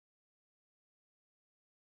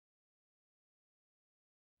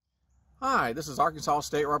Hi, this is Arkansas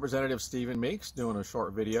State Representative Stephen Meeks doing a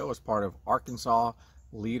short video as part of Arkansas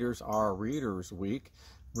Leaders Are Readers Week.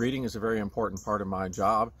 Reading is a very important part of my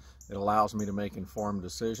job. It allows me to make informed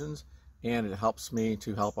decisions and it helps me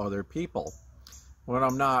to help other people. When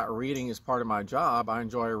I'm not reading as part of my job, I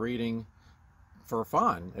enjoy reading for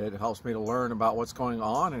fun. It helps me to learn about what's going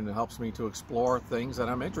on and it helps me to explore things that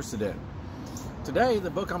I'm interested in. Today,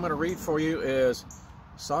 the book I'm going to read for you is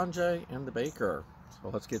Sanji and the Baker. So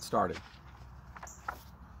let's get started.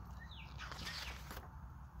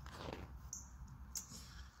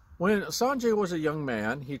 When Sanji was a young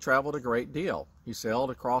man, he traveled a great deal. He sailed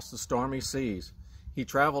across the stormy seas. He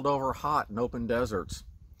traveled over hot and open deserts.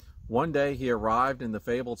 One day he arrived in the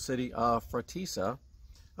fabled city of Fratisa,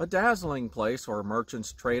 a dazzling place where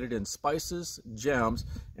merchants traded in spices, gems,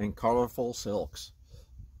 and colorful silks.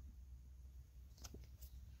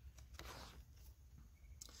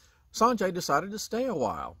 Sanji decided to stay a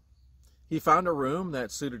while. He found a room that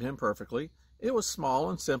suited him perfectly. It was small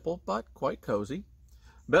and simple, but quite cozy.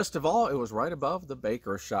 Best of all, it was right above the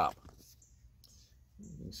baker's shop.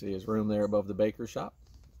 You can see his room there above the baker's shop.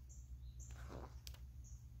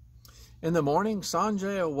 In the morning,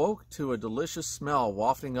 Sanji awoke to a delicious smell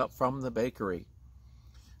wafting up from the bakery.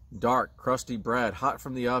 Dark, crusty bread hot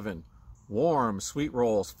from the oven, warm, sweet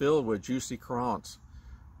rolls filled with juicy croissants,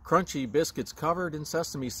 crunchy biscuits covered in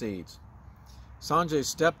sesame seeds. Sanji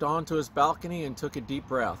stepped onto his balcony and took a deep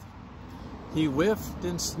breath. He whiffed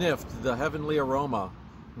and sniffed the heavenly aroma.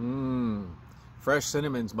 Fresh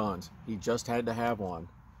cinnamon buns. He just had to have one.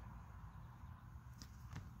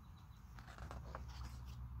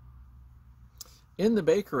 In the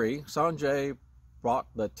bakery, Sanji brought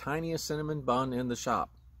the tiniest cinnamon bun in the shop.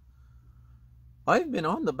 "I've been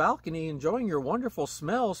on the balcony enjoying your wonderful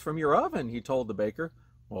smells from your oven," he told the baker.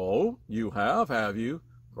 "Oh, you have you?"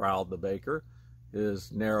 growled the baker.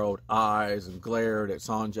 His narrowed eyes and glared at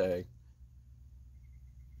Sanji.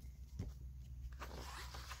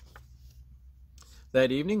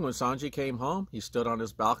 That evening, when Sanji came home, he stood on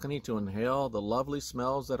his balcony to inhale the lovely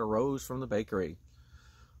smells that arose from the bakery.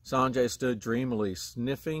 Sanji stood dreamily,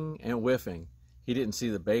 sniffing and whiffing. He didn't see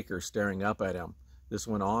the baker staring up at him. This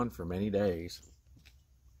went on for many days.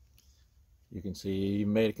 You can see he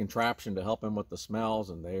made a contraption to help him with the smells,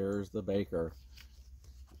 and there's the baker.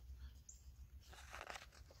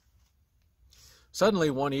 Suddenly,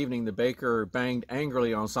 one evening, the baker banged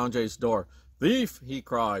angrily on Sanji's door. "Thief!" he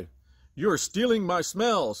cried. "You are stealing my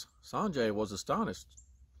smells!" Sanji was astonished.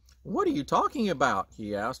 "What are you talking about?"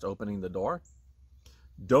 he asked, opening the door.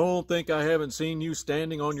 "Don't think I haven't seen you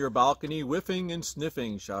standing on your balcony whiffing and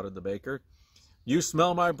sniffing," shouted the baker. "You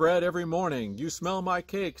smell my bread every morning. You smell my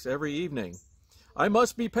cakes every evening. I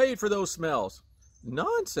must be paid for those smells."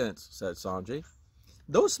 "Nonsense," said Sanji.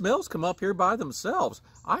 "Those smells come up here by themselves.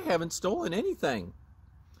 I haven't stolen anything."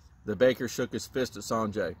 The baker shook his fist at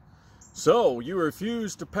Sanji. "So, you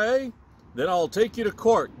refuse to pay? Then I'll take you to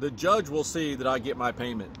court. The judge will see that I get my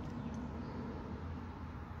payment."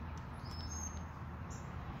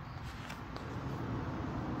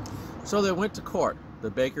 So they went to court. The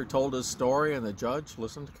baker told his story and the judge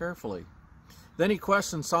listened carefully. Then he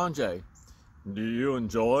questioned Sanji. "Do you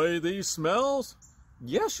enjoy these smells?"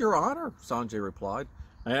 "Yes, Your Honor," Sanji replied.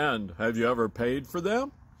 "And have you ever paid for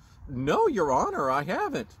them?" "No, Your Honor, I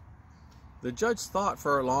haven't." The judge thought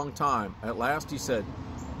for a long time. At last he said,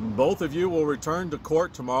 "Both of you will return to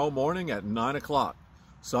court tomorrow morning at 9 o'clock.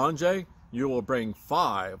 Sanji, you will bring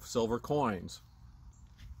 5 silver coins."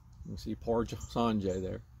 You see poor Sanji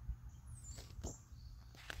there.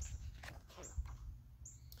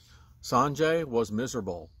 Sanji was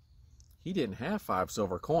miserable. He didn't have 5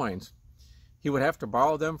 silver coins. He would have to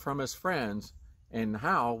borrow them from his friends, and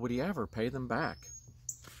how would he ever pay them back?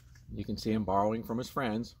 You can see him borrowing from his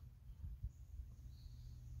friends.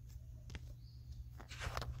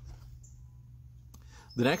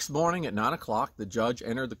 The next morning at 9 o'clock, the judge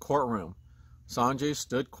entered the courtroom. Sanji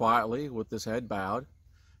stood quietly with his head bowed.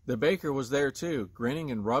 The baker was there too,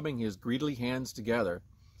 grinning and rubbing his greedy hands together.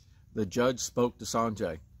 The judge spoke to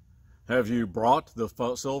Sanji. "Have you brought the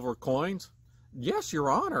silver coins?" "Yes,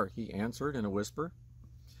 Your Honor," he answered in a whisper.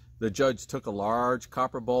 The judge took a large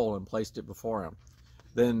copper bowl and placed it before him,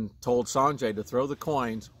 then told Sanji to throw the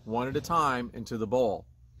coins one at a time into the bowl.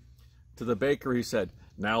 To the baker he said,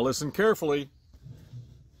 "Now listen carefully.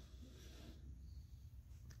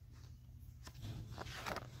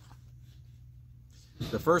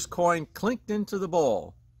 The first coin clinked into the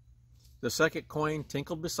bowl. The second coin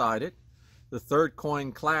tinkled beside it. The third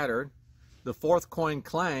coin clattered. The fourth coin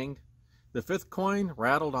clanged. The fifth coin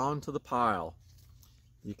rattled onto the pile.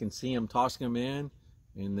 You can see him tossing them in,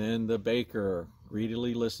 and then the baker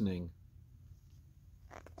greedily listening.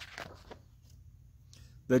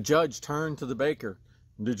 The judge turned to the baker.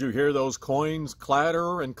 "Did you hear those coins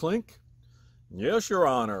clatter and clink?" "Yes, Your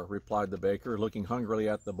Honor," replied the baker, looking hungrily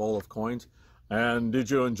at the bowl of coins. "And did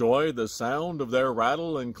you enjoy the sound of their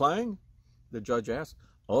rattle and clang?" the judge asked.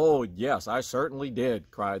 "Oh, yes, I certainly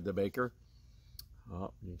did," cried the baker.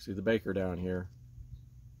 Oh, you can see the baker down here.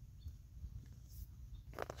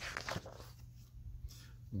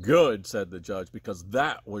 "Good," said the judge, "because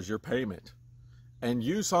that was your payment. And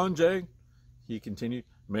you, Sanjay," he continued,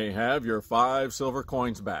 "may have your 5 silver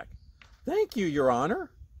coins back." "Thank you, Your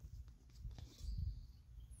Honor."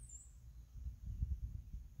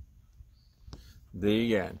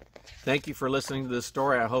 The end. Thank you for listening to this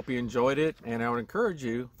story. I hope you enjoyed it, and I would encourage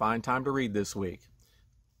you, find time to read this week.